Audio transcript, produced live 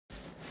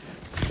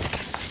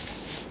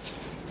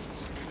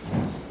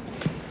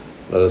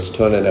Let us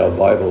turn in our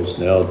Bibles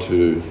now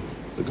to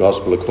the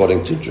Gospel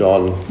according to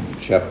John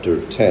chapter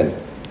 10.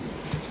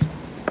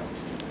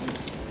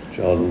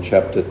 John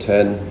chapter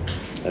 10,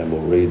 and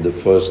we'll read the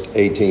first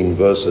 18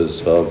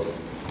 verses of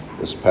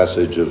this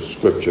passage of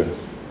Scripture.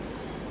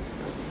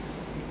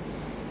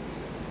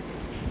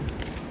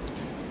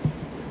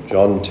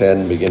 John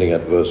 10, beginning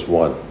at verse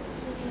 1.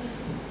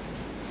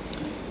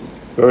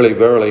 Verily,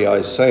 verily,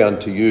 I say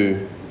unto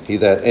you, he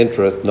that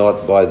entereth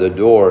not by the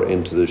door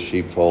into the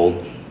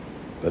sheepfold,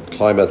 but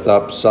climbeth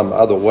up some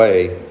other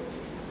way,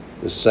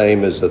 the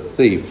same is a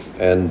thief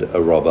and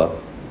a robber.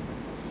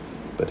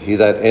 But he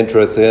that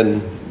entereth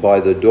in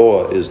by the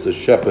door is the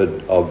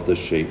shepherd of the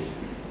sheep.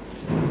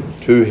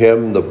 To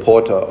him the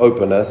porter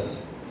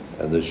openeth,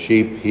 and the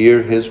sheep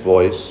hear his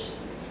voice,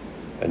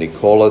 and he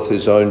calleth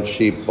his own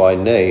sheep by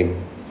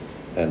name,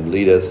 and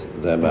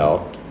leadeth them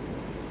out.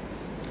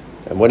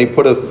 And when he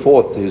putteth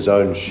forth his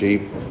own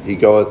sheep, he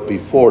goeth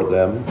before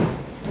them,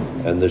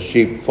 and the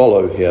sheep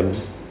follow him,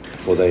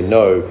 for they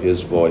know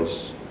his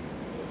voice.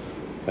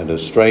 And a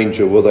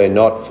stranger will they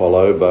not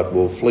follow, but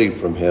will flee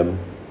from him,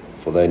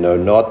 for they know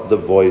not the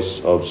voice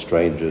of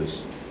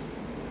strangers.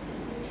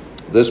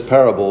 This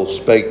parable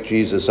spake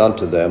Jesus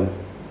unto them,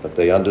 but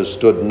they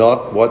understood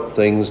not what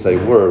things they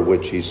were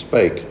which he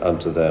spake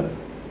unto them.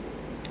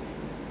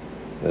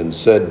 Then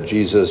said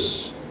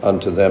Jesus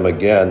unto them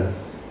again,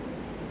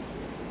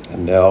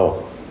 and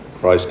now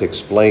Christ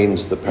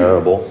explains the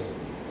parable.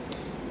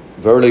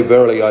 Verily,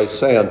 verily, I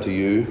say unto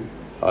you,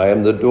 I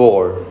am the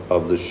door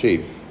of the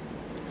sheep.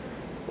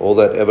 All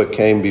that ever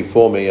came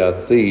before me are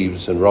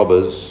thieves and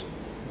robbers,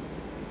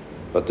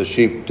 but the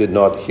sheep did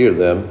not hear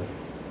them.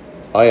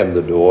 I am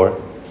the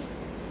door.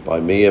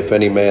 By me, if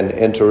any man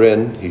enter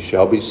in, he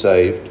shall be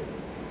saved,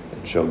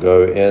 and shall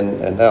go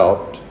in and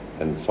out,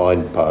 and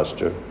find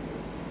pasture.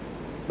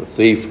 The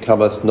thief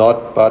cometh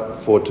not but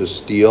for to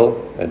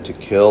steal, and to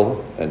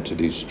kill, and to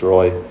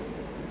destroy.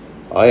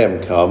 I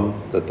am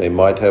come that they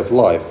might have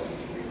life,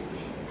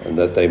 and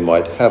that they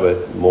might have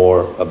it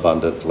more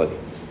abundantly.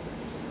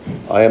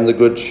 I am the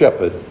good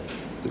shepherd.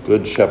 The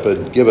good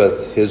shepherd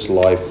giveth his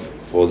life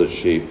for the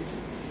sheep.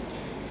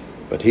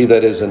 But he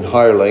that is an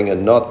hireling,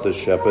 and not the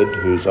shepherd,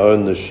 whose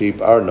own the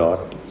sheep are not,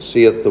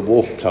 seeth the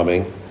wolf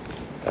coming,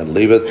 and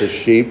leaveth the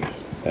sheep,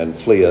 and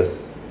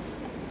fleeth.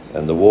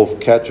 And the wolf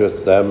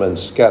catcheth them, and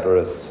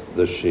scattereth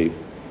the sheep.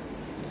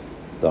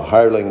 The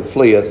hireling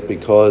fleeth,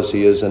 because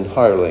he is an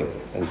hireling,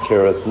 and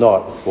careth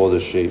not for the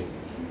sheep.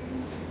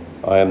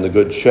 I am the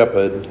good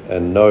shepherd,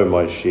 and know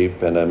my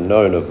sheep, and am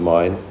known of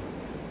mine.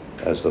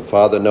 As the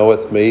Father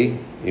knoweth me,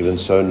 even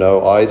so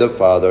know I the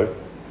Father,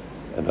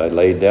 and I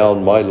lay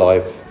down my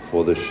life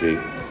for the sheep.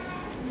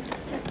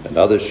 And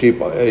other sheep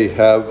I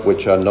have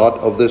which are not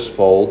of this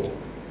fold,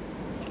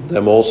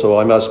 them also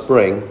I must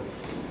bring,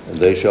 and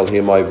they shall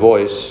hear my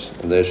voice,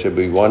 and there shall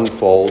be one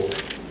fold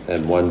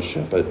and one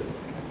shepherd.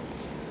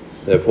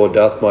 Therefore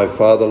doth my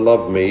Father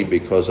love me,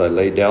 because I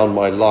lay down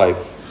my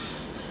life,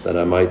 that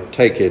I might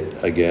take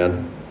it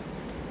again.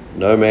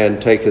 No man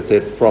taketh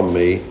it from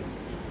me,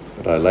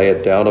 but I lay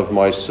it down of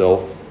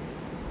myself.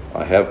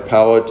 I have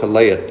power to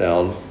lay it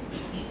down,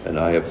 and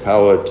I have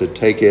power to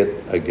take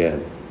it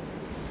again.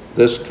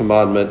 This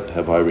commandment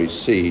have I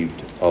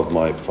received of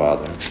my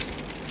Father.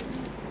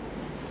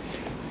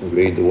 We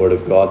read the word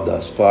of God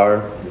thus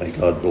far. May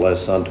God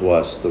bless unto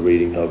us the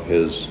reading of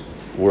his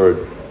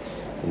word.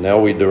 And now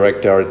we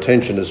direct our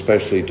attention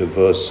especially to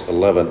verse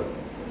 11.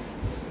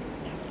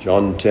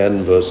 John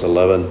 10, verse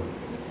 11.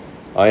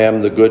 I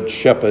am the good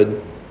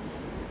shepherd.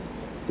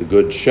 The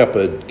good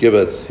shepherd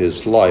giveth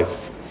his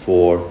life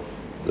for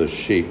the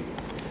sheep.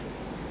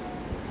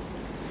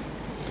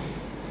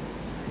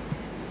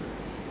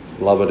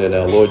 Beloved in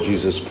our Lord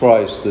Jesus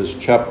Christ, this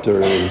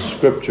chapter in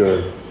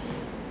Scripture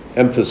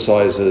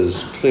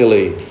emphasizes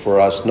clearly for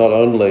us not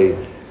only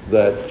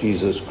that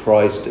Jesus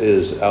Christ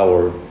is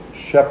our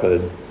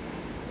shepherd,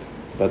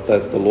 but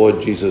that the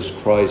Lord Jesus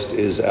Christ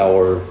is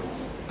our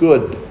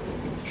good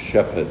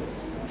shepherd.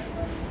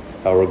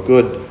 Our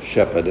good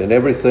shepherd. And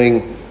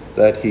everything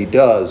that he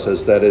does,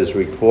 as that is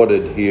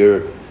recorded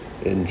here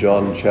in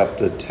John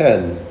chapter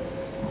 10,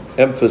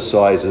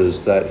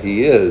 emphasizes that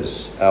he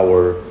is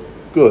our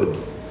good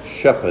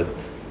shepherd.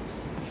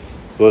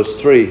 Verse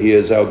 3, he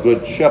is our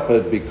good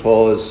shepherd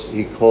because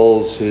he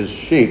calls his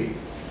sheep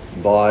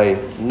by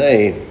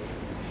name,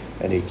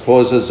 and he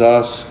causes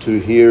us to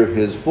hear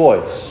his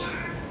voice,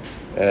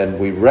 and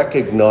we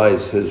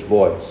recognize his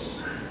voice.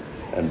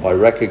 And by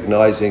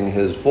recognizing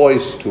his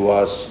voice to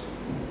us,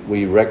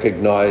 we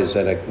recognize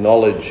and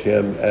acknowledge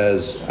him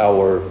as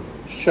our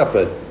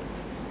shepherd.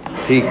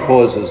 He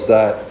causes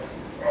that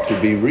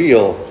to be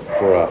real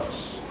for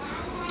us.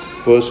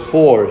 Verse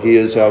 4, he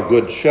is our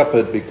good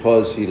shepherd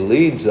because he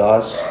leads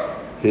us,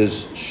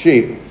 his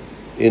sheep,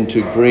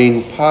 into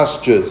green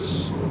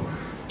pastures.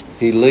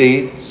 He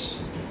leads,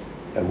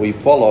 and we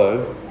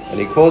follow, and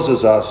he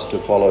causes us to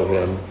follow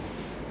him,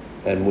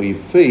 and we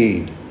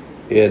feed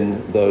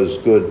in those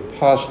good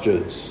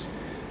pastures.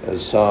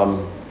 As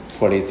Psalm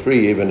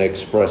 23 even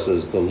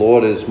expresses, the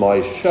Lord is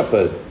my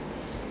shepherd,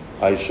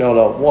 I shall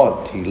not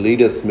want. He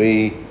leadeth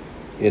me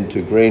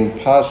into green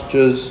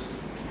pastures,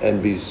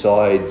 and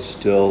beside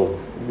still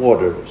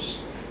waters.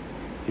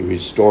 He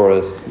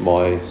restoreth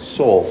my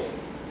soul.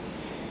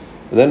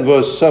 And then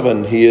verse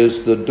 7, he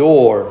is the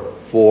door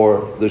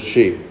for the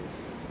sheep.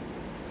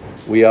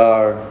 We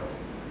are,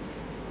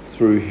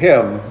 through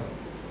him,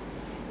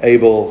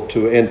 able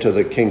to enter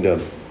the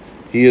kingdom.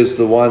 He is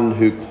the one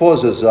who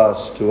causes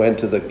us to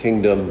enter the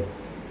kingdom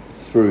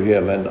through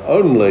him, and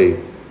only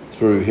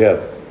through him.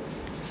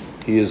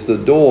 He is the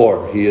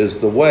door, he is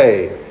the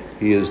way,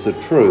 he is the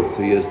truth,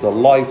 he is the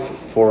life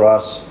for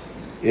us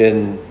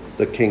in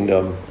the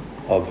kingdom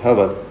of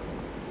heaven.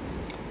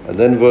 And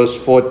then verse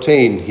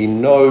 14, he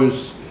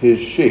knows his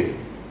sheep.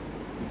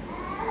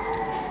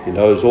 He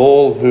knows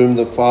all whom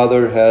the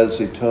Father has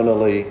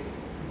eternally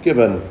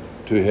given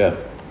to him.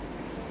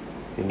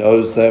 He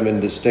knows them in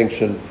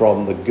distinction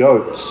from the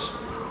goats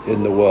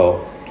in the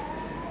world.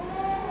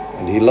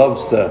 And he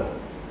loves them,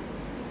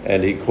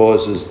 and he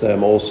causes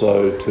them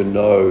also to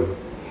know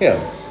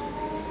him.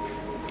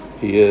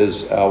 He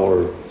is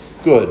our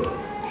good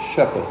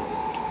shepherd.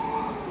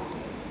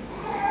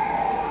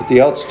 But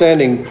the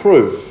outstanding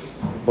proof,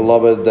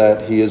 beloved,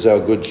 that he is our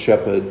good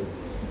shepherd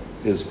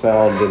is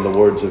found in the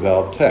words of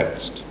our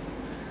text.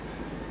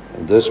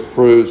 And this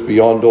proves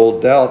beyond all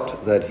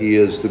doubt that he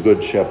is the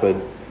good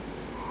shepherd.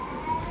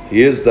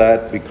 He is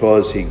that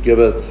because he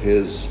giveth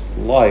his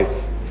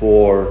life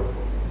for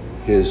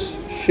his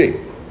sheep.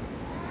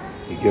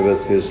 He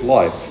giveth his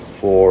life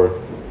for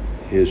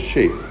his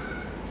sheep.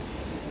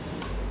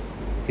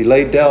 He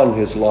laid down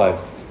his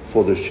life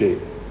for the sheep.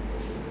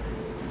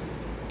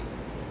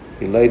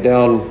 He laid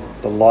down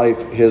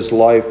his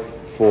life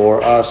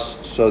for us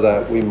so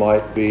that we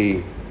might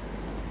be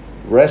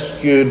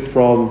rescued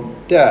from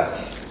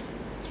death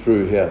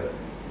through him.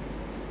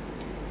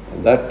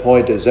 And that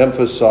point is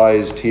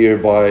emphasized here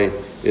by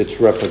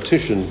its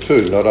repetition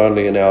too, not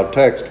only in our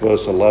text,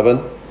 verse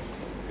 11,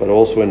 but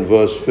also in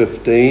verse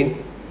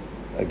 15,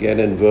 again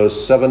in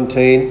verse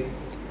 17,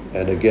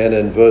 and again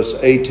in verse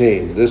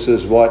 18. This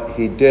is what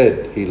he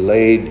did. He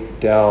laid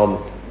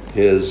down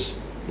his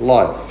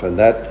life. And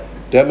that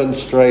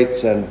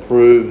demonstrates and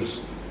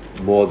proves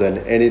more than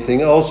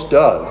anything else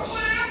does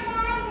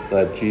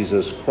that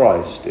Jesus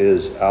Christ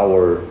is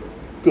our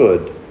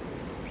good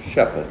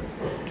shepherd.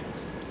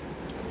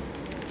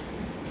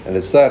 And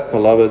it's that,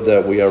 beloved,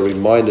 that we are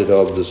reminded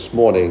of this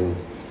morning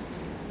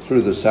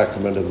through the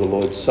sacrament of the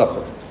Lord's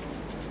Supper.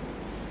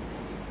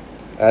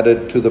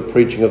 Added to the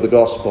preaching of the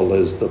gospel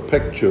is the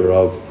picture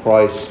of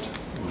Christ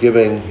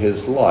giving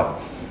his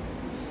life,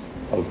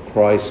 of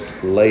Christ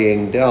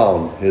laying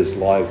down his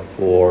life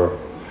for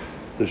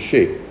the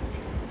sheep.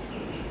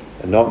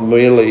 And not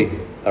merely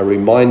a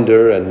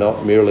reminder and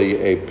not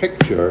merely a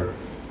picture,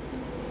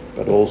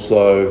 but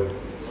also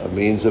a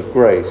means of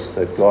grace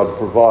that God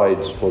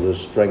provides for the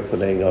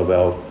strengthening of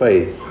our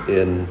faith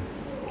in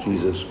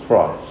Jesus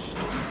Christ.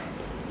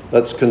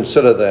 Let's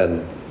consider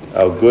then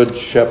our good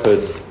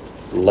shepherd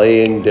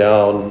laying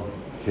down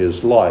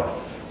his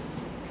life.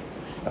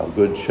 Our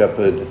good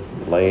shepherd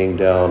laying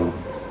down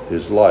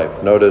his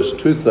life. Notice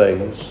two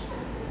things: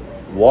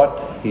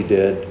 what he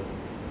did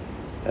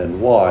and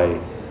why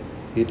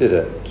he did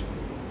it.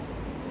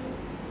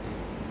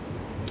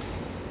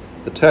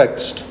 The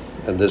text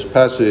and this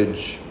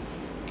passage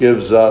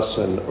gives us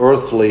an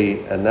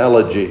earthly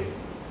analogy.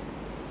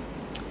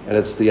 And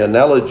it's the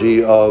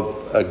analogy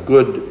of a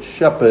good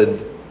shepherd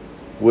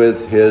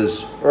with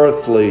his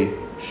earthly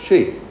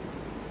sheep.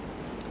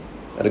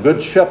 And a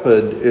good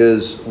shepherd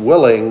is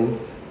willing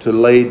to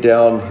lay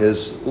down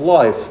his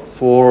life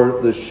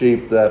for the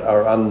sheep that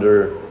are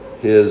under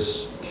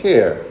his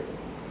care.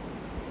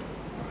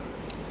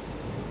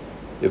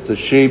 If the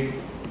sheep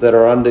that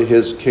are under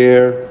his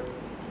care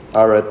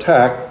are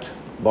attacked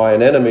by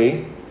an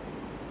enemy,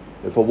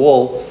 if a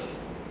wolf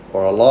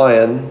or a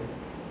lion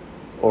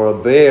or a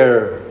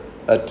bear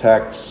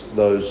attacks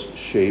those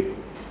sheep,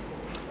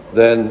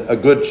 then a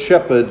good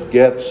shepherd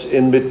gets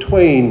in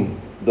between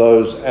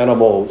those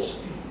animals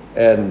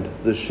and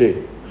the sheep.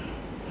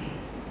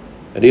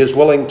 And he is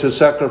willing to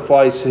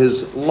sacrifice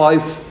his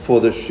life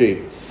for the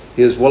sheep.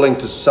 He is willing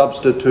to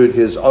substitute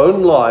his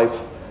own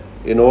life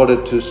in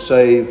order to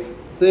save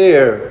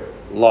their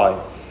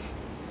life.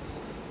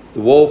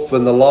 The wolf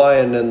and the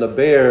lion and the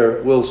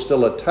bear will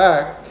still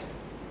attack,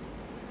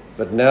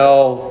 but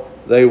now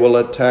they will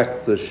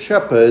attack the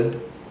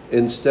shepherd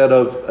instead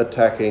of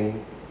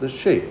attacking the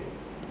sheep,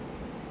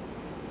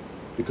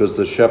 because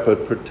the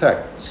shepherd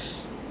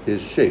protects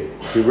his sheep.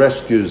 He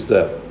rescues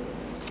them.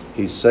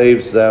 He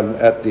saves them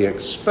at the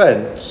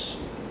expense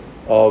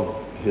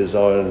of his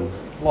own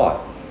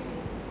life.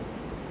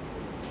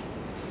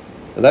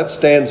 And that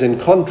stands in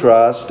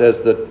contrast,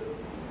 as the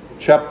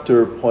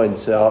chapter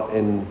points out,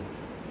 in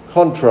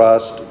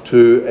contrast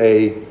to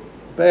a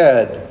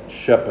bad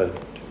shepherd.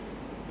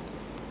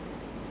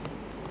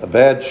 A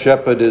bad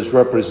shepherd is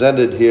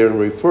represented here and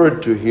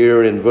referred to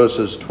here in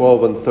verses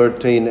 12 and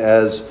 13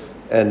 as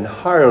an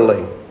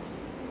hireling.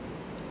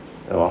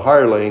 Now, a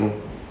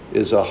hireling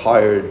is a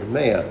hired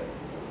man.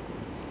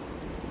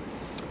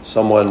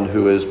 someone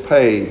who is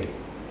paid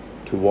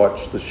to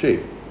watch the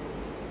sheep.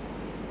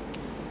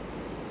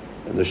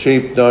 And the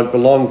sheep don't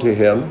belong to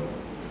him.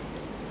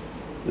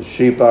 The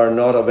sheep are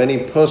not of any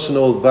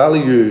personal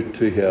value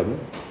to him.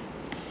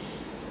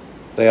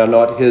 They are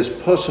not his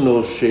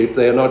personal sheep.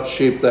 They are not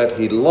sheep that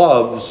he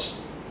loves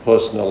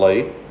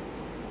personally.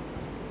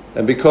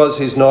 And because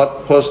he's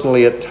not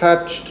personally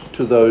attached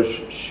to those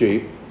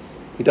sheep,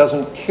 he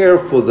doesn't care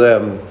for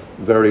them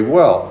very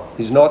well.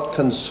 He's not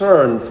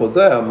concerned for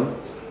them,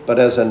 but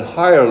as an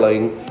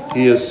hireling,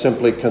 he is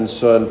simply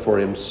concerned for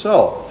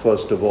himself,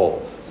 first of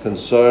all.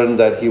 Concerned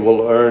that he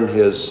will earn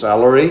his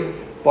salary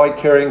by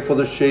caring for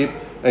the sheep,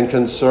 and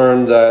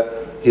concerned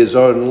that his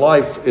own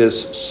life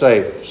is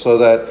safe, so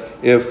that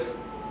if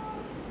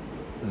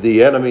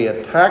the enemy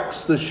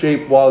attacks the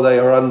sheep while they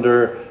are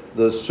under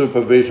the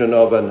supervision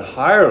of an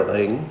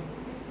hireling,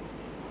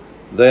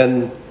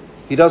 then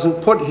he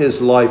doesn't put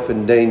his life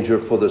in danger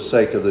for the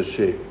sake of the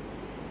sheep.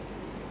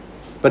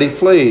 But he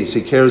flees.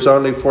 He cares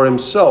only for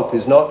himself.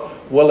 He's not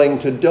willing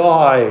to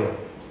die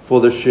for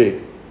the sheep.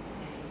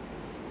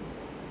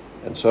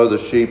 And so the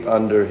sheep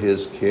under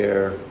his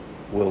care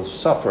will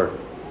suffer.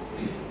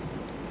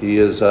 He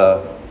is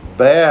a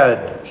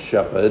bad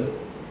shepherd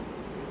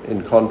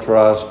in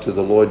contrast to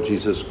the Lord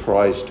Jesus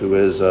Christ, who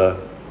is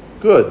a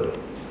good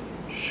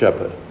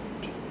shepherd.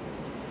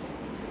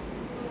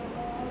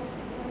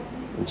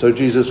 And so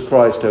Jesus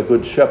Christ, our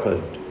good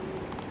shepherd,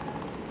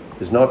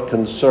 is not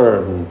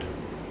concerned,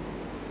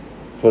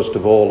 first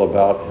of all,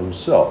 about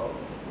himself.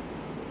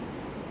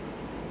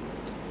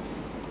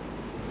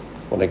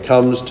 When it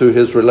comes to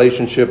his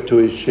relationship to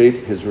his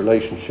sheep, his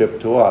relationship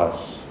to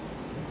us,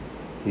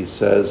 he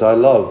says, I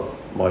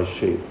love my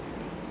sheep.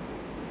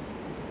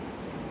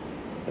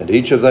 And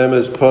each of them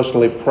is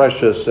personally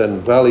precious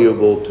and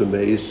valuable to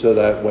me, so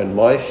that when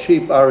my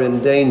sheep are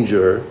in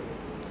danger,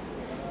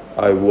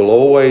 I will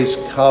always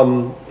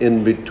come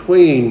in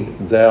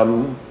between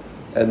them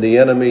and the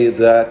enemy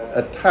that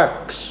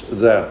attacks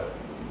them.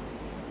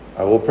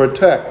 I will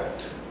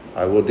protect,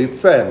 I will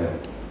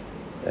defend,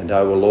 and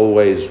I will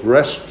always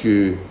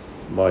rescue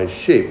my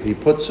sheep. He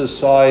puts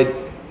aside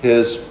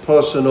his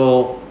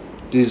personal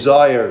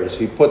desires.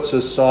 He puts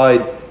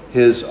aside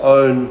his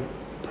own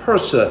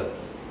person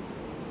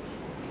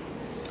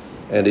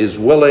and is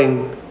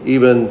willing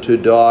even to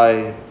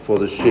die for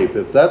the sheep.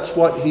 If that's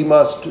what he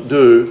must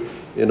do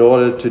in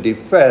order to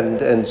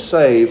defend and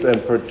save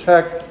and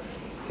protect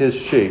his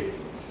sheep,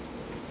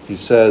 he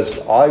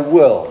says, I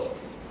will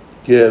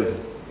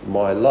give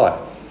my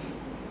life.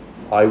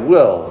 I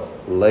will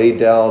lay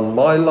down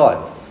my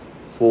life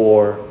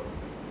for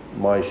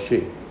my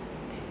sheep.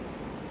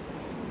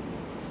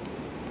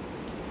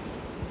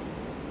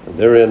 And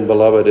therein,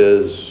 beloved,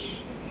 is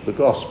the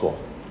gospel.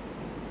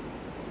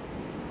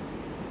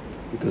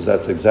 Because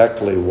that's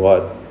exactly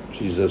what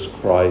Jesus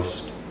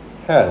Christ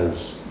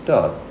has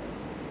done.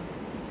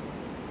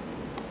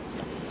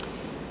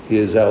 He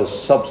is our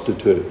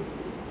substitute,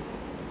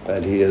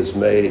 and he has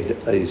made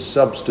a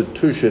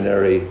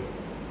substitutionary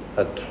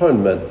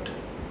atonement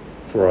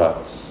for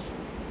us.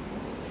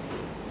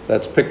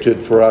 That's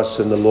pictured for us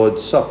in the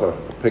Lord's Supper,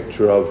 a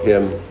picture of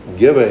him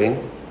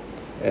giving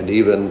and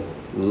even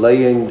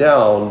laying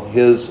down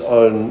his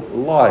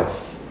own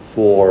life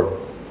for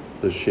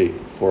the sheep,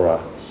 for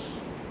us.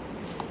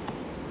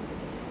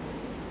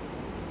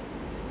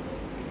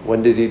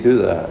 When did he do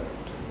that?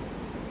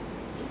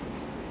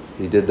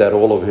 He did that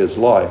all of his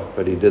life,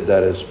 but he did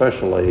that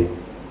especially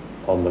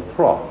on the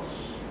cross.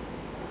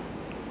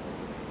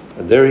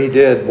 And there he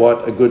did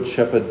what a good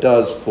shepherd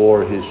does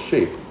for his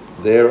sheep.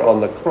 There on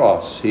the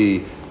cross,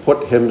 he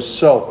put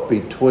himself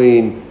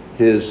between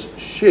his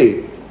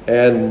sheep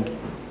and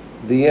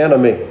the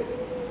enemy.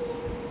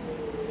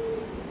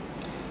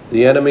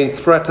 The enemy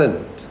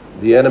threatened.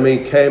 The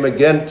enemy came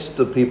against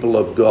the people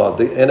of God.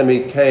 The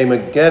enemy came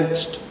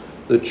against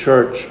the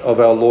church of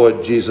our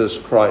Lord Jesus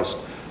Christ.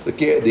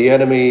 The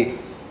enemy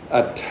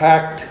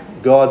attacked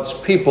God's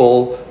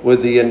people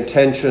with the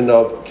intention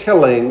of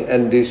killing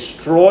and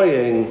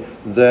destroying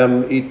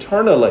them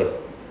eternally.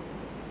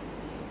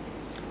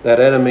 That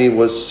enemy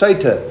was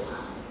Satan.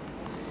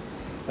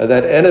 And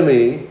that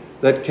enemy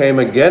that came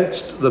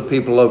against the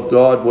people of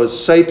God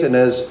was Satan,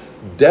 as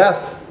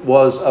death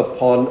was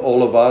upon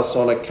all of us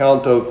on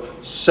account of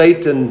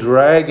Satan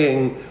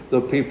dragging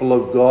the people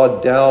of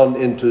God down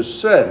into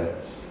sin.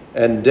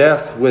 And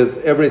death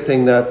with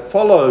everything that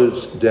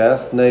follows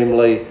death,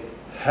 namely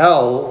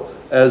hell,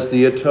 as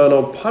the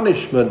eternal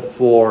punishment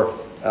for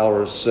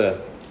our sin.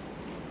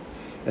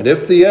 And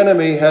if the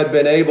enemy had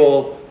been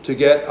able to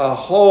get a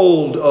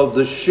hold of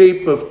the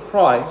sheep of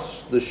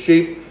Christ, the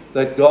sheep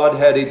that God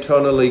had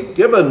eternally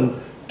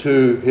given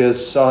to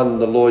his Son,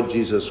 the Lord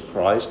Jesus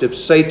Christ, if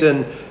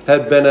Satan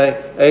had been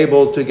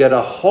able to get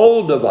a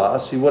hold of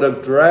us, he would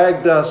have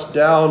dragged us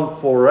down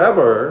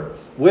forever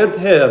with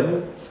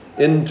him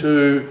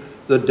into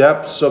the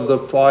depths of the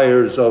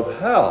fires of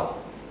hell.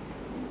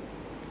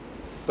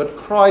 But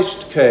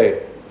Christ came,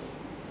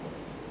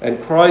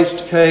 and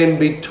Christ came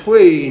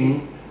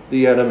between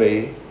the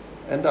enemy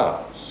and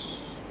us.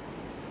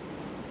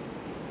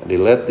 And he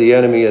let the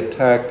enemy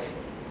attack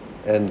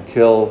and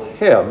kill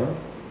him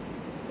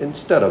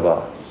instead of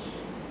us.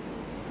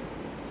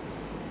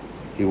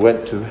 He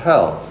went to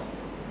hell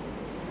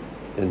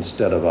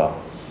instead of us.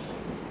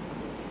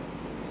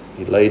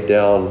 He laid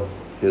down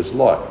his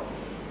life.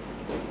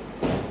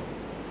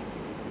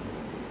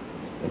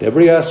 And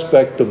every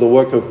aspect of the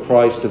work of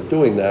Christ of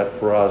doing that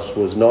for us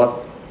was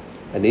not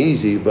an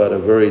easy but a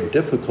very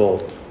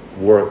difficult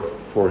work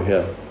for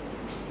him.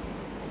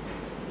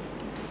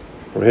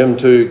 For him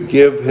to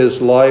give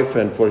his life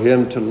and for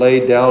him to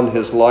lay down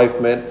his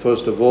life meant,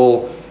 first of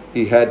all,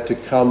 he had to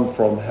come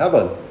from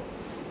heaven.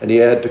 And he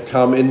had to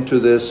come into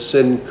this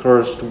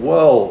sin-cursed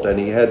world. And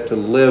he had to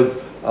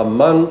live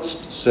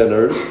amongst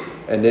sinners.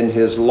 And in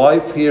his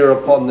life here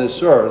upon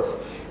this earth,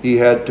 he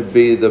had to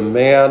be the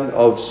man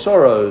of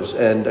sorrows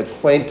and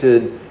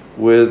acquainted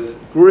with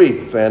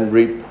grief and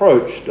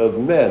reproached of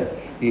men.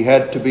 He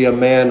had to be a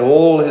man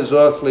all his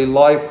earthly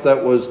life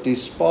that was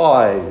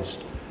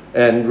despised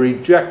and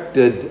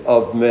rejected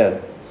of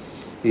men.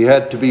 He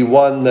had to be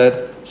one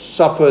that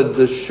suffered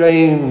the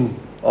shame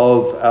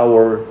of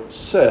our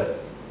sin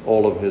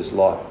all of his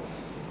life.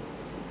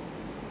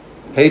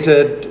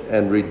 Hated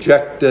and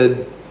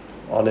rejected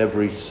on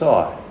every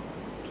side.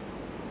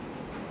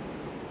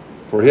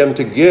 For him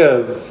to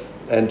give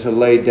and to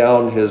lay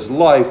down his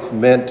life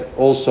meant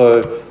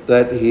also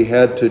that he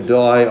had to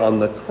die on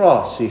the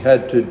cross. He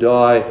had to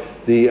die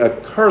the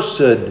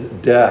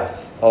accursed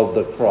death of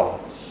the cross.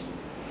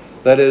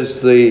 That is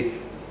the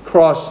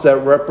cross that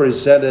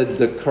represented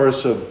the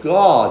curse of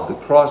God, the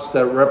cross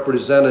that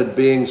represented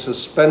being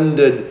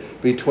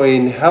suspended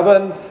between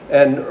heaven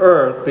and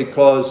earth,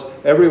 because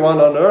everyone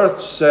on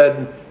earth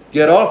said,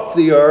 "Get off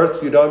the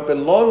earth, you don't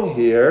belong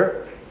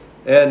here."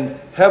 And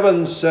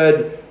heaven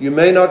said, "You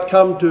may not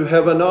come to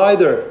heaven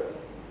either."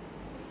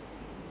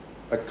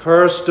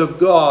 Accursed of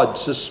God,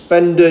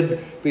 suspended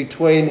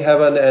between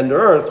heaven and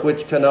earth,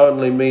 which can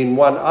only mean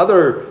one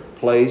other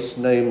place,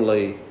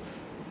 namely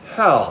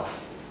hell.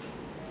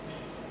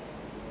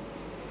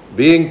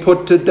 Being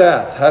put to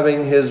death,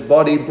 having his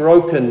body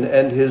broken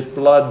and his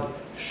blood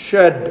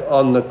shed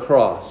on the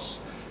cross.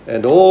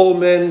 And all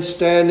men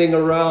standing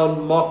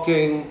around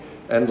mocking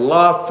and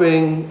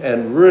laughing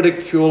and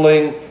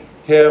ridiculing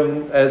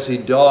him as he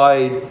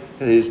died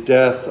his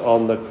death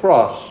on the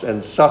cross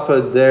and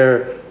suffered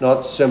there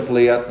not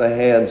simply at the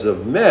hands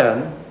of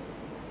men,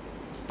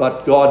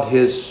 but God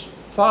his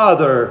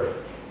Father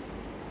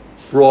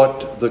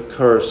brought the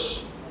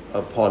curse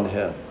upon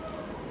him.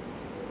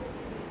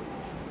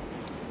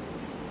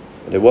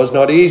 And it was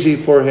not easy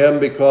for him,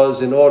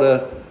 because in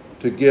order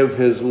to give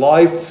his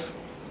life,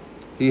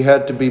 he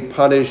had to be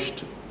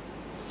punished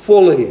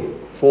fully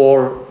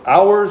for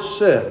our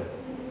sin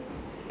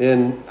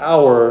in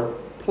our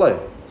place.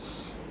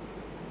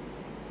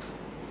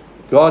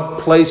 God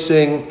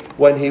placing,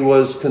 when he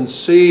was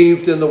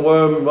conceived in the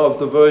womb of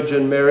the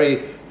Virgin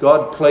Mary,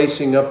 God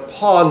placing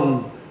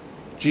upon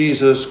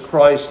Jesus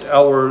Christ,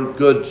 our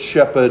good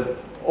shepherd,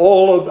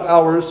 all of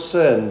our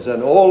sins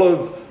and all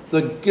of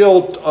the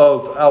guilt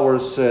of our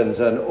sins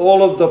and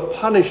all of the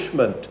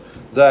punishment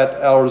that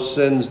our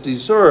sins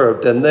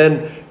deserved. And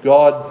then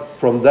God,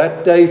 from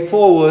that day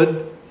forward,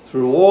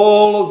 through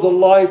all of the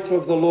life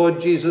of the Lord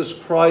Jesus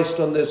Christ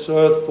on this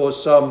earth for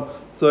some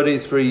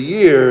 33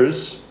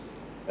 years,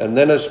 and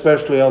then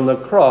especially on the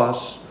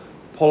cross,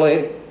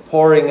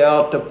 pouring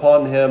out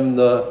upon him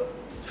the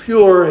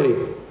fury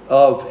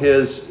of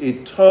his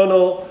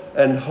eternal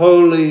and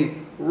holy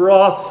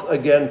wrath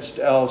against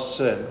our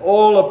sin,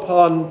 all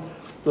upon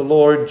the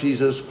Lord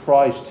Jesus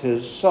Christ,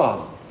 his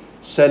Son,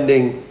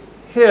 sending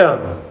him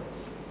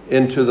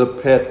into the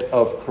pit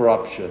of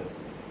corruption,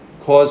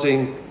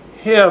 causing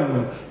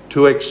him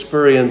to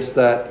experience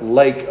that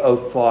lake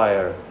of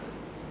fire,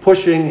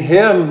 pushing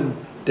him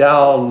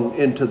down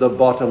into the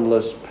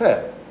bottomless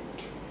pit,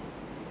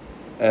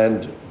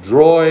 and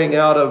drawing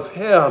out of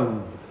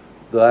him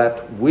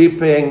that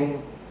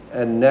weeping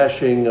and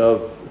gnashing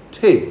of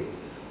teeth.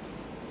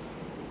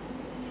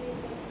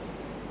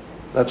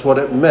 That's what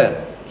it meant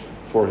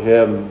for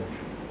him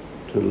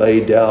to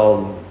lay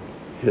down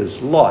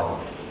his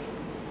life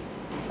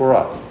for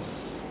us.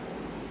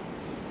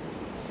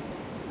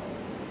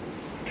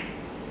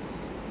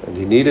 And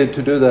he needed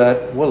to do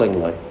that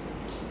willingly.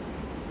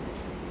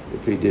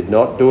 If he did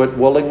not do it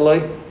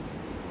willingly,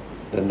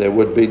 then there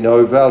would be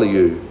no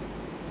value.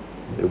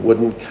 It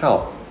wouldn't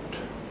count.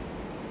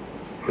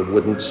 It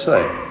wouldn't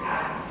save.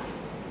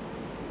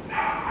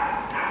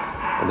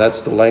 And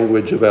that's the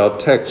language of our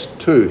text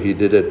too. He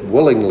did it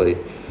willingly.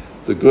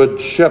 The good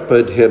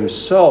shepherd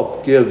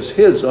himself gives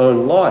his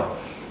own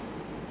life.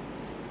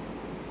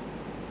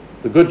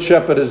 The good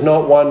shepherd is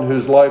not one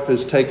whose life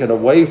is taken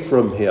away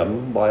from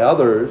him by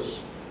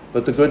others,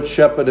 but the good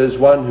shepherd is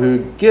one who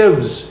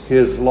gives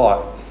his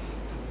life.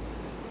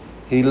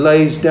 He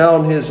lays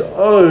down his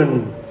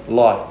own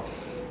life.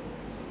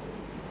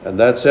 And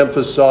that's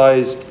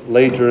emphasized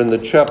later in the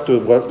chapter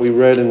of what we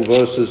read in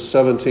verses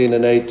 17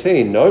 and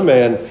 18. "No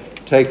man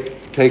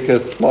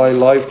taketh my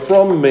life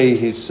from me,"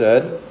 he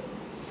said,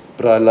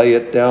 but I lay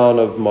it down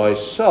of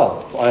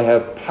myself. I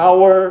have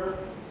power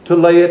to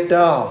lay it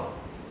down.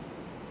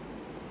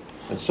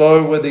 And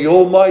so with the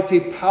almighty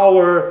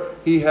power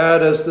he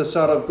had as the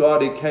Son of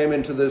God, he came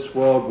into this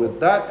world with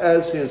that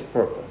as his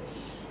purpose.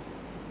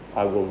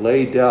 I will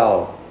lay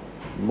down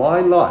my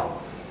life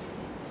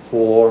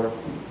for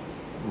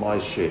my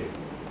sheep.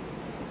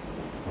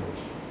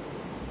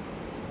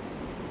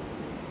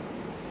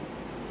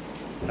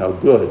 How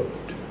good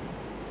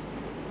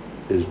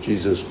is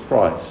Jesus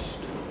Christ,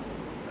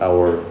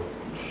 our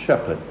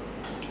shepherd.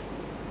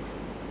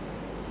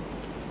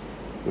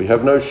 We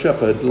have no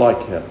shepherd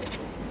like him.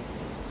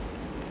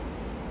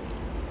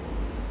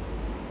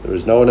 There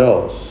is no one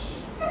else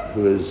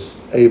who is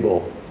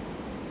able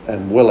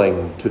and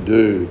willing to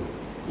do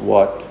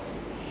what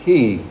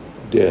he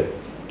did.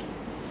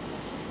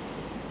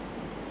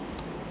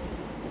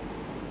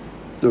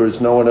 There is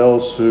no one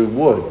else who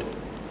would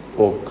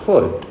or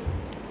could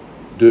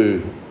do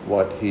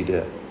what he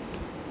did.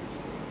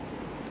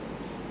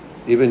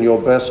 Even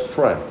your best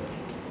friend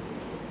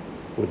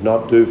would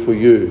not do for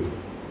you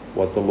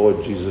what the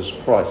Lord Jesus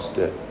Christ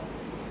did.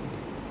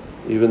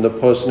 Even the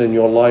person in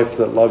your life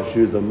that loves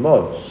you the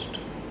most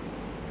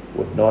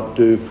would not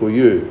do for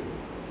you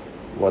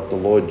what the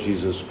Lord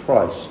Jesus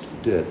Christ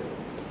did.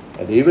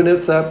 And even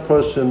if that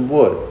person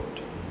would,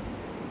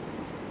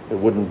 it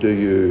wouldn't do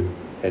you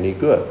any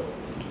good.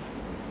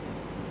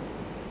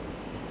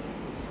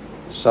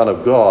 The Son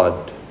of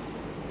God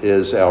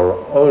is our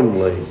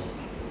only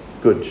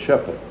good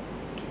shepherd.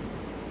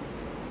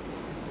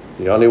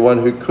 The only one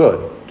who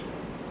could,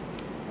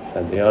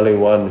 and the only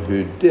one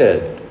who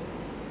did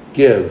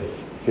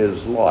give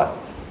his life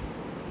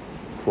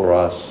for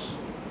us,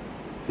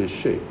 his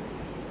sheep.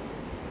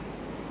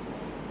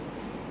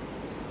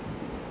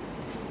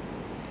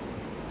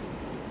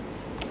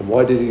 And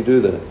why did he do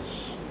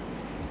this?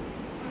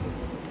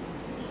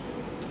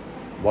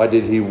 Why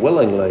did he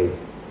willingly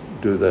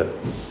do this?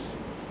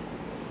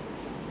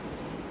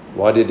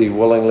 Why did he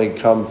willingly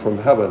come from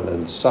heaven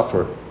and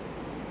suffer?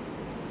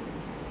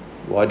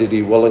 Why did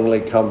he willingly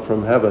come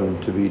from heaven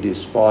to be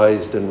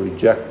despised and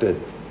rejected?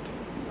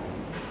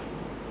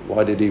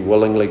 Why did he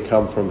willingly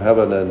come from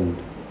heaven and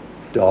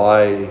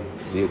die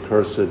the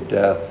accursed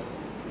death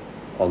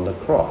on the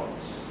cross?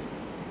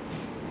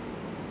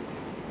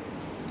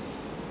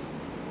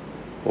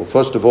 Well,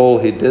 first of all,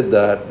 he did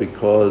that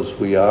because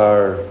we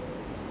are,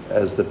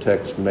 as the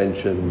text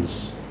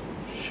mentions,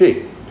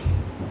 sheep.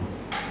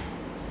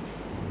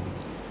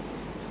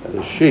 And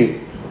a sheep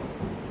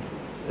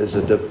is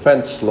a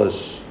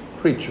defenseless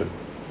creature.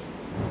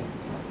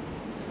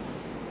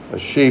 A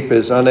sheep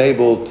is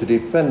unable to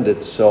defend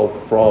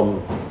itself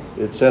from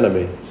its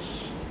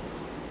enemies.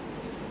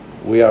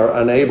 We are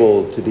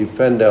unable to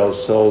defend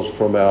ourselves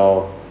from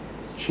our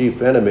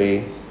chief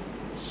enemy,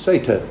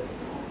 Satan.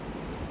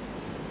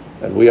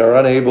 And we are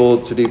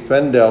unable to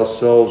defend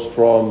ourselves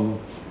from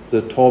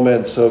the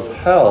torments of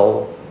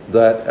hell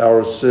that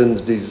our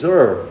sins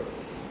deserve,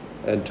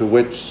 and to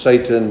which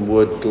Satan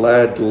would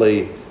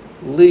gladly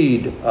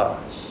lead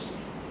us.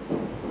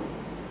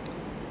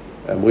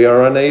 And we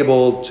are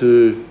unable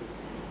to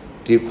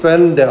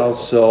defend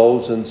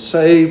ourselves and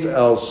save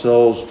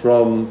ourselves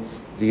from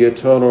the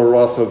eternal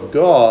wrath of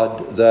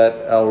God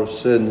that our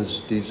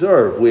sins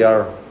deserve. We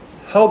are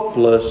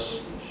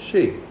helpless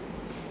sheep.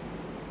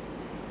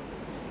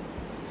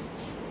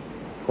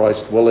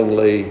 Christ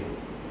willingly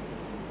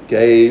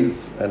gave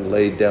and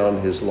laid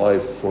down his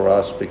life for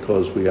us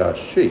because we are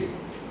sheep.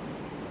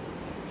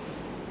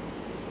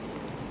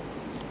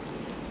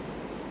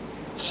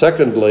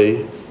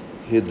 Secondly,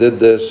 he did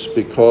this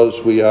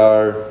because we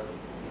are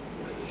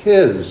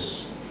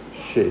his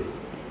sheep.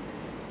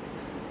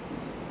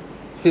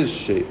 His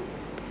sheep.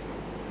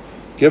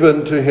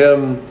 Given to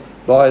him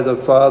by the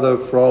Father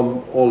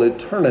from all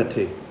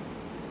eternity.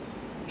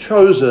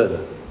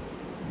 Chosen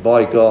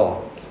by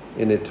God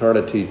in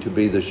eternity to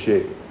be the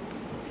sheep,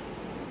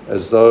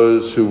 as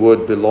those who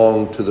would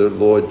belong to the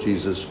Lord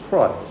Jesus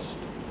Christ.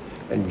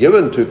 And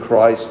given to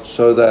Christ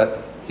so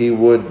that he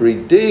would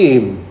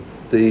redeem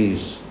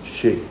these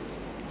sheep.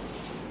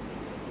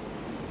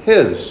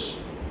 His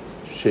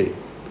sheep.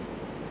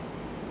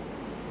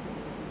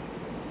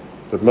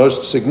 But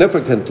most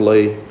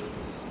significantly,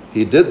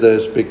 he did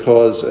this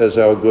because as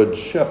our good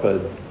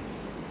shepherd,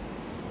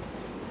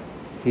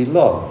 he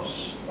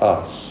loves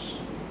us,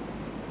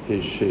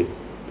 his sheep.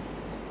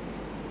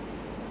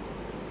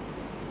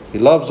 He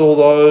loves all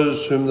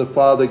those whom the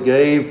Father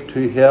gave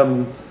to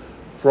him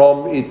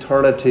from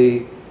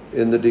eternity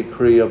in the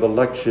decree of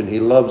election. He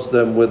loves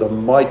them with a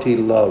mighty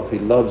love. He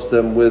loves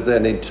them with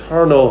an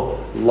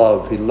eternal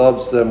love. He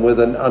loves them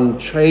with an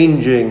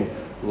unchanging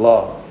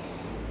love.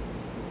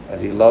 And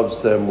he loves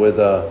them with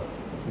a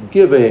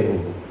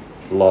giving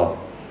love.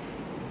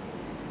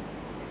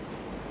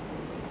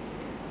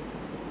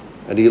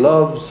 And he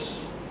loves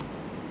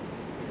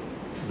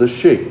the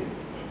sheep.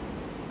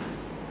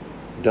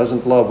 He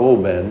doesn't love all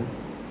men.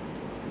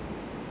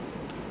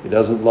 He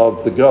doesn't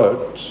love the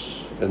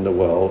goats in the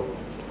world.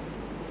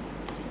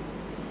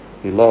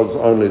 He loves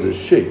only the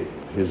sheep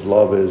his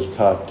love is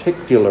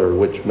particular,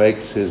 which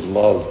makes his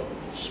love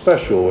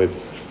special.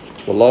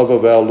 If the love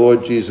of our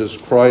Lord Jesus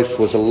Christ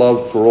was a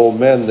love for all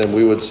men, then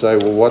we would say,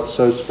 well, what's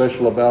so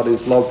special about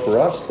his love for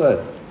us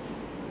then?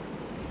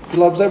 He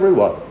loves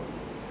everyone.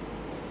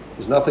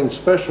 There's nothing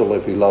special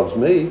if he loves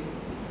me.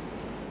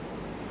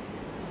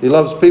 He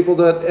loves people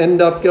that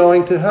end up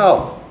going to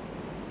hell.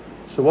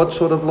 So what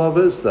sort of love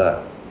is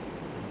that?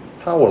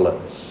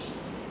 Powerless,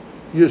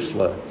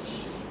 useless.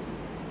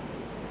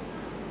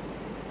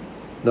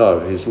 No,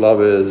 his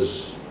love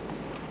is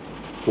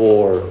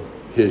for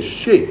his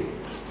sheep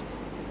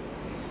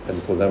and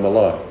for them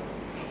alone.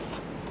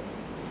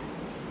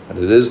 And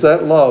it is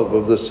that love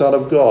of the Son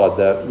of God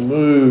that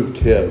moved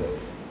him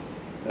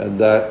and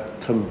that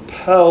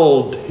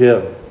compelled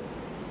him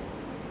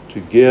to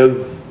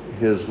give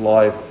his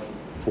life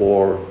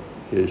for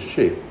his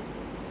sheep.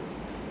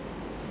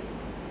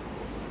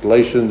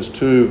 Galatians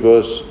 2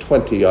 verse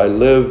 20, I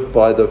live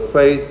by the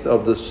faith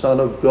of the Son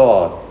of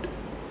God,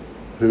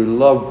 who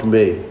loved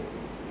me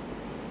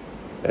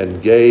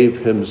and gave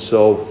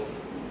himself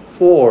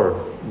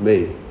for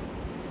me.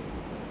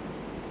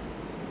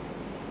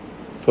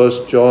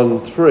 1 John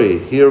 3,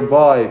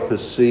 hereby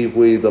perceive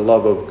we the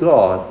love of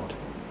God,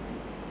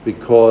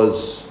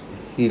 because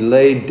he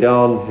laid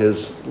down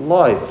his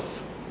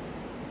life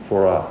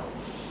for us.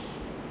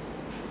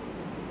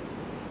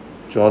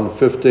 John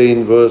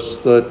 15 verse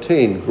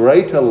 13,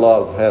 greater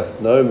love hath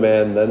no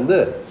man than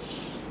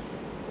this,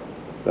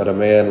 that a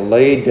man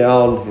lay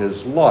down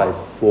his life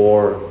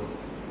for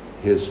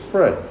his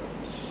friends.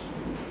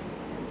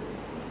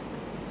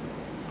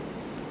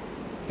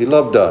 He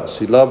loved us.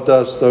 He loved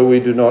us though we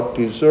do not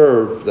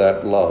deserve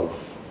that love.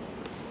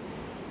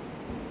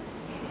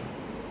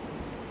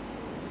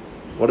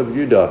 What have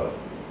you done?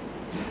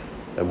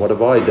 And what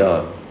have I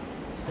done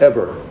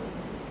ever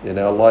in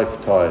our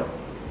lifetime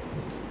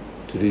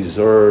to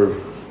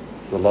deserve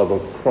the love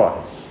of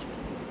Christ?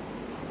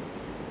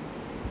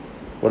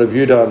 What have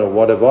you done, or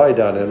what have I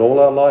done in all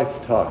our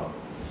lifetime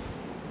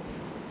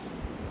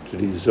to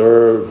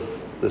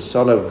deserve the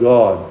Son of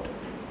God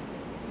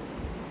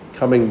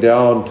coming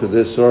down to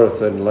this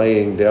earth and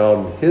laying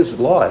down his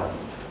life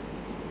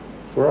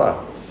for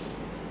us?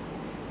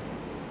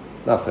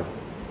 Nothing.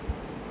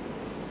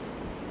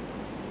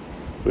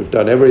 We've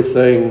done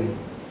everything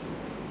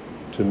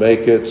to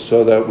make it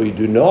so that we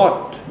do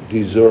not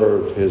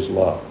deserve his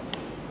love.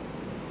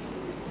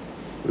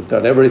 We've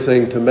done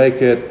everything to make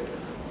it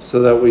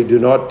so that we do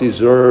not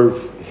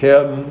deserve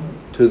him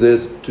to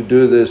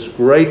do this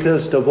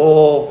greatest of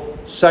all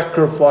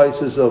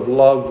sacrifices of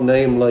love,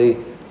 namely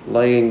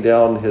laying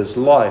down his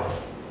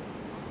life,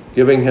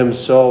 giving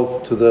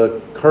himself to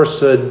the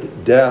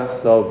cursed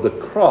death of the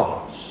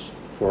cross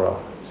for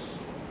us,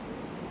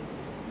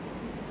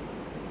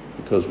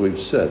 because we've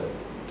sinned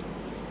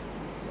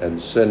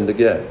and sinned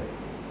again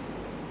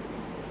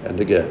and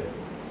again.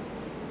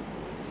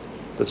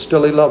 But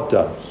still he loved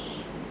us.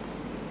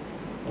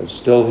 And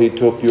still he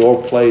took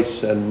your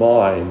place and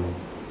mine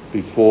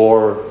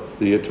before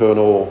the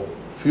eternal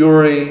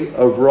fury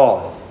of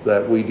wrath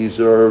that we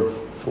deserve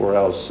for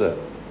our sin.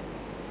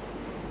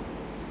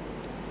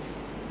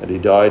 And he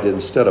died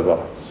instead of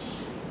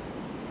us.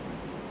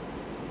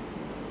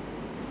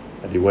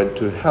 And he went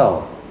to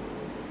hell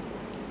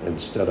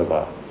instead of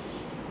us.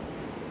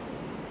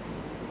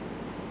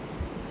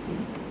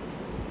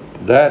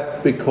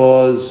 That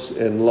because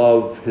in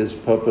love his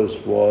purpose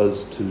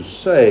was to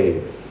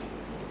save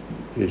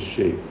his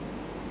sheep.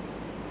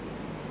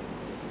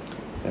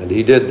 And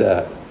he did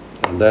that.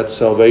 And that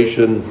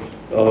salvation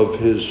of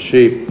his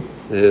sheep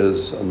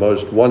is a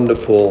most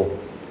wonderful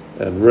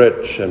and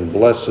rich and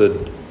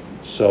blessed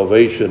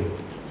salvation.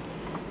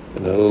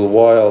 In a little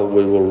while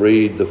we will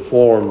read the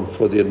form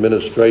for the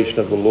administration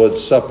of the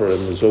Lord's Supper, and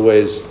there's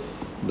always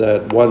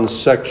that one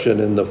section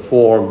in the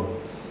form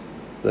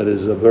that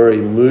is a very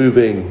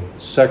moving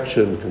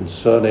section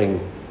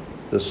concerning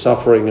the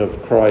suffering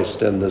of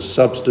Christ and the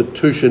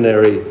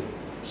substitutionary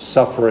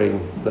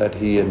suffering that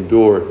he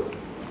endured.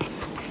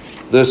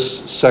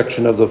 This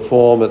section of the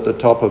form at the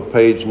top of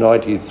page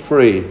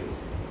 93,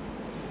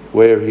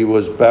 where he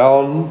was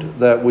bound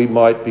that we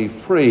might be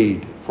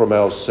freed from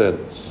our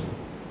sins.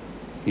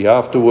 He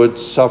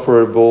afterwards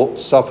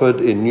suffered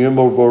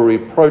innumerable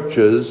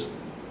reproaches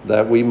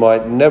that we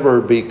might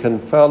never be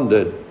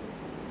confounded.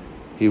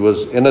 He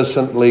was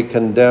innocently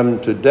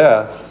condemned to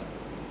death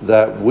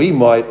that we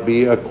might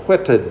be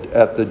acquitted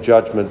at the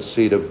judgment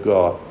seat of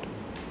God.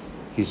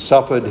 He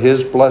suffered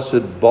his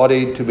blessed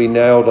body to be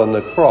nailed on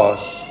the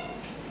cross,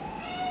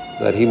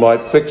 that he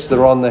might fix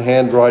thereon the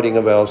handwriting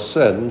of our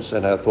sins,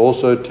 and hath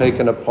also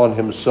taken upon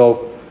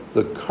himself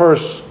the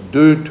curse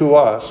due to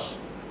us,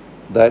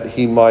 that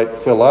he might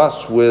fill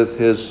us with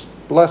his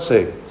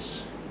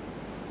blessings,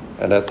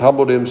 and hath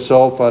humbled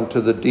himself unto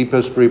the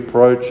deepest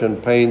reproach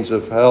and pains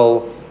of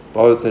hell,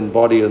 both in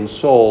body and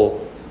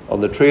soul,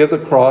 on the tree of the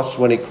cross,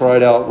 when he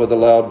cried out with a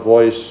loud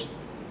voice,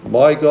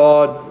 my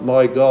God,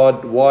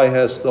 why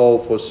hast thou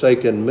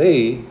forsaken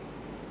me?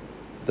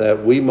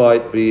 That we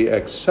might be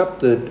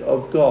accepted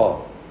of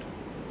God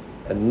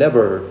and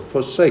never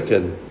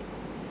forsaken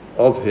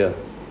of him.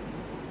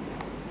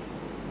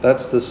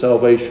 That's the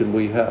salvation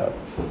we have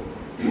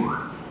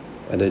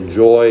and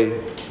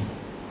enjoy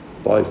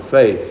by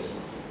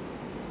faith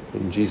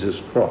in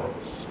Jesus Christ.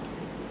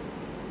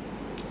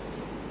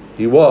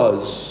 He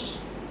was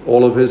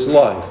all of his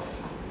life,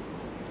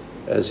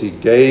 as he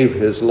gave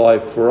his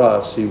life for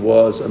us, he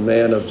was a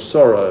man of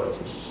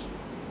sorrows.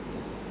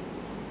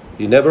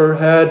 He never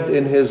had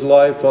in his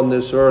life on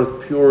this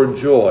earth pure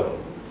joy.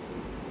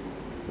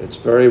 It's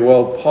very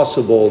well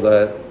possible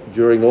that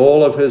during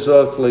all of his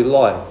earthly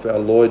life, our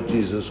Lord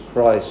Jesus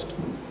Christ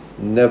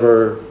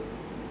never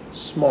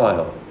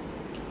smiled.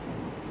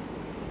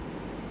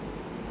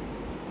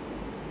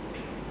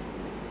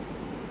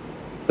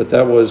 But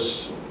that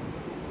was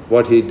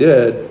what he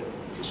did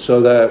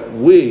so that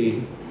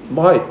we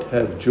might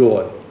have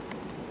joy,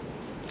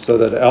 so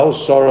that our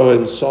sorrow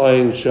and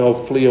sighing shall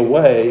flee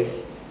away,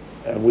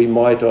 and we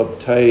might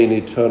obtain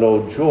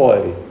eternal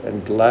joy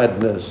and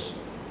gladness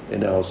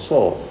in our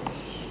souls.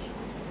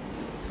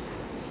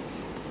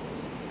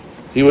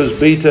 He was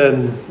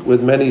beaten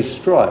with many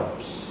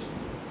stripes,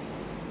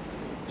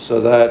 so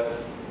that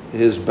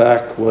his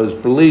back was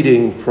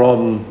bleeding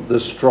from the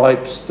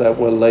stripes that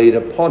were laid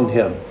upon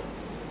him,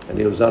 and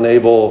he was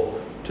unable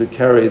to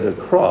carry the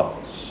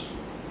cross.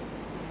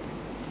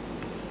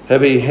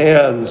 Heavy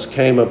hands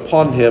came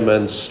upon him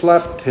and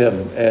slapped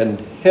him and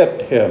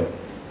hit him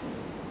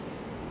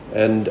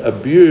and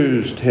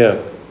abused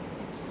him.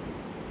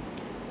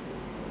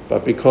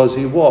 But because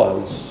he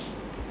was,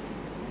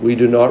 we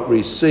do not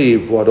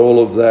receive what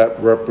all of that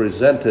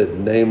represented,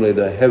 namely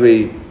the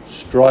heavy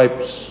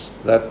stripes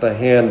that the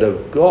hand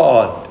of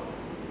God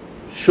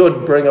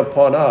should bring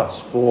upon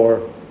us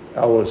for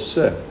our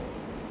sin.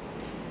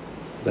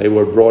 They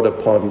were brought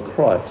upon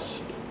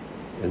Christ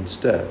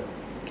instead.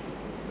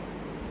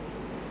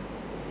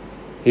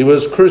 He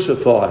was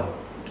crucified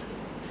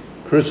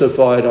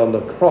on the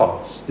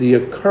cross, the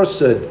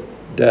accursed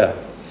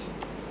death,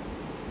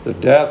 the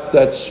death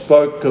that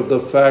spoke of the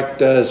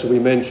fact, as we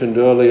mentioned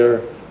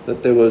earlier,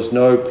 that there was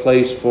no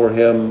place for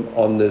him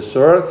on this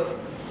earth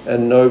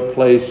and no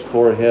place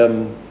for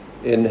him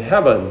in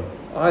heaven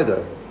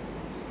either.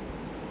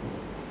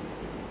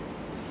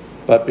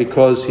 But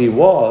because he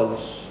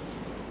was,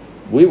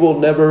 we will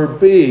never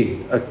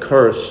be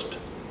accursed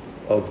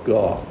of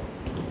God.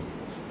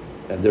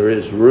 And there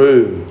is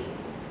room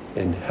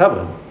in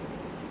heaven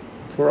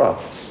for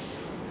us.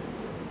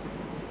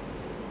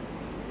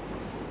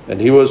 And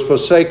he was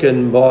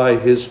forsaken by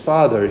his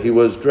Father. He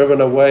was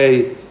driven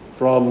away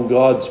from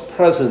God's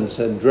presence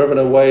and driven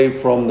away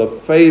from the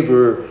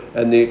favor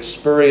and the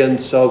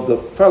experience of the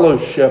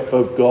fellowship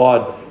of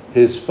God,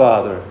 his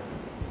Father.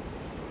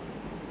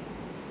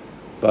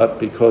 But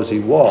because he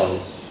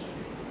was,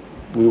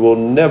 we will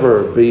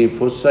never be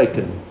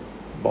forsaken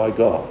by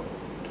God.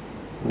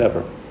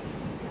 Never.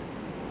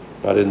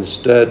 But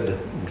instead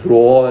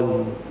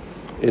drawn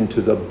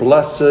into the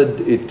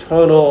blessed,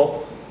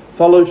 eternal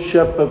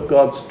fellowship of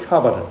God's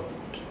covenant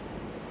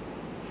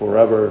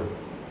forever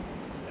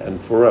and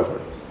forever.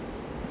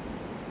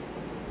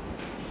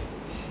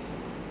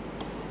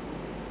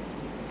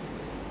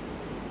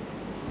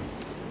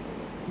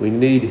 We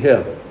need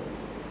him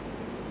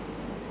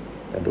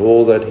and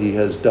all that he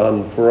has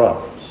done for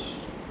us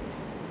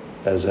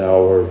as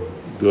our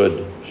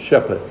good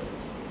shepherd.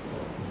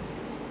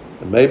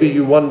 And maybe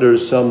you wonder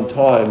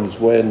sometimes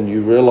when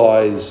you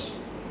realize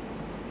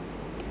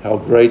how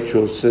great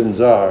your sins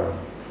are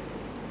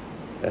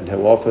and how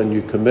often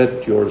you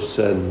commit your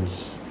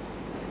sins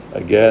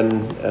again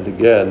and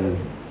again.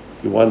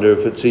 You wonder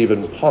if it's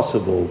even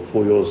possible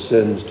for your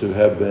sins to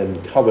have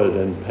been covered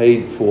and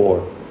paid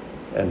for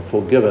and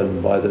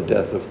forgiven by the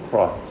death of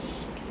Christ.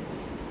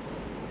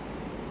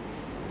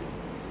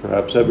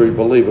 Perhaps every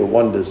believer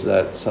wonders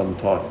that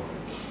sometimes.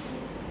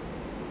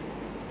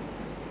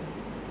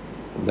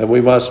 And then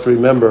we must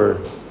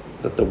remember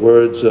that the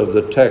words of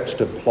the text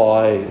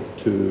apply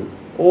to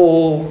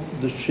all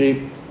the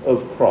sheep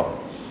of Christ.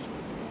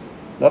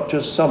 Not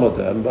just some of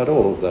them, but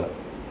all of them.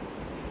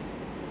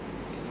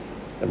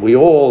 And we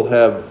all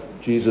have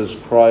Jesus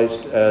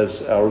Christ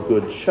as our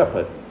good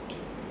shepherd,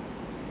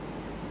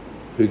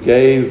 who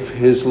gave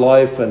his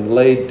life and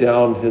laid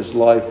down his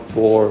life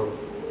for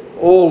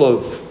all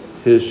of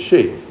his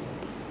sheep,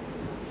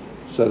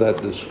 so that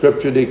the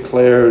scripture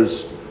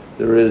declares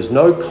there is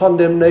no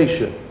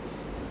condemnation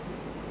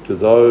to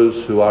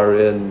those who are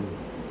in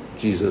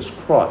Jesus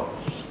Christ.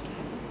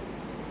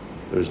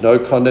 There is no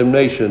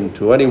condemnation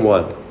to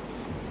anyone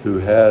who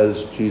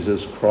has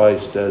Jesus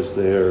Christ as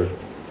their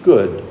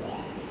good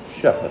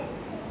shepherd.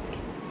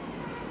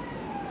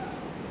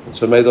 And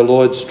so may the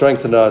Lord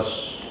strengthen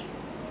us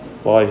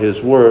by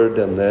his word,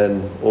 and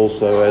then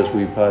also as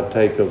we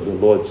partake of the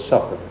Lord's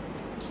Supper,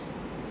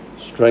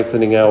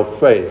 strengthening our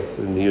faith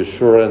in the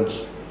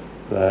assurance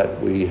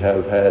that we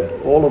have had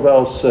all of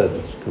our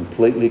sins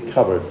completely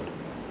covered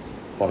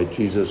by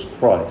Jesus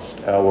Christ,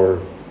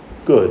 our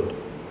good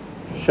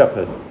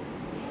shepherd,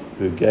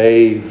 who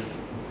gave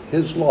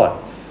his life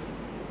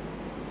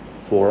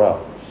for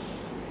us.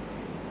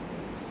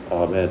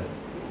 Amen.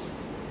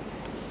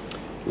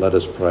 Let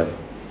us pray.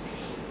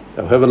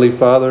 Our Heavenly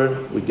Father,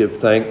 we give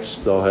thanks.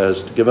 Thou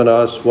hast given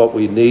us what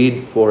we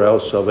need for our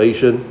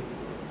salvation,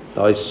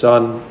 thy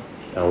Son,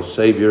 our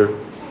Savior,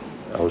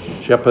 our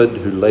Shepherd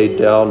who laid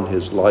down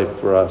his life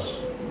for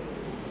us.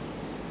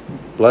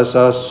 Bless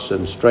us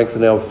and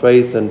strengthen our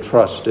faith and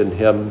trust in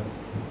him,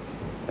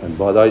 and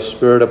by thy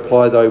Spirit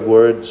apply thy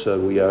word so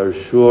we are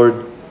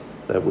assured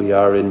that we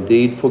are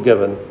indeed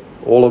forgiven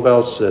all of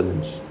our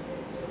sins,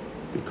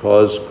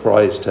 because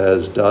Christ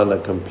has done a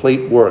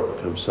complete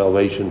work of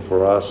salvation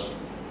for us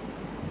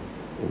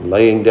in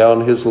laying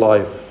down his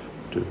life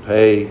to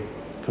pay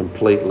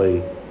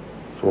completely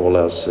for all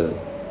our sin.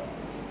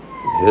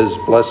 In his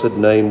blessed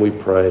name we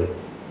pray.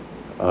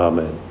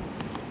 Amen.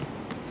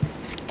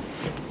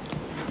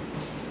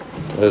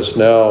 Let us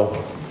now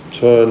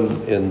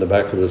turn in the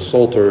back of the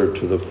Psalter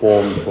to the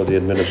form for the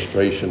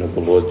administration of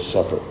the Lord's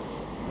Supper.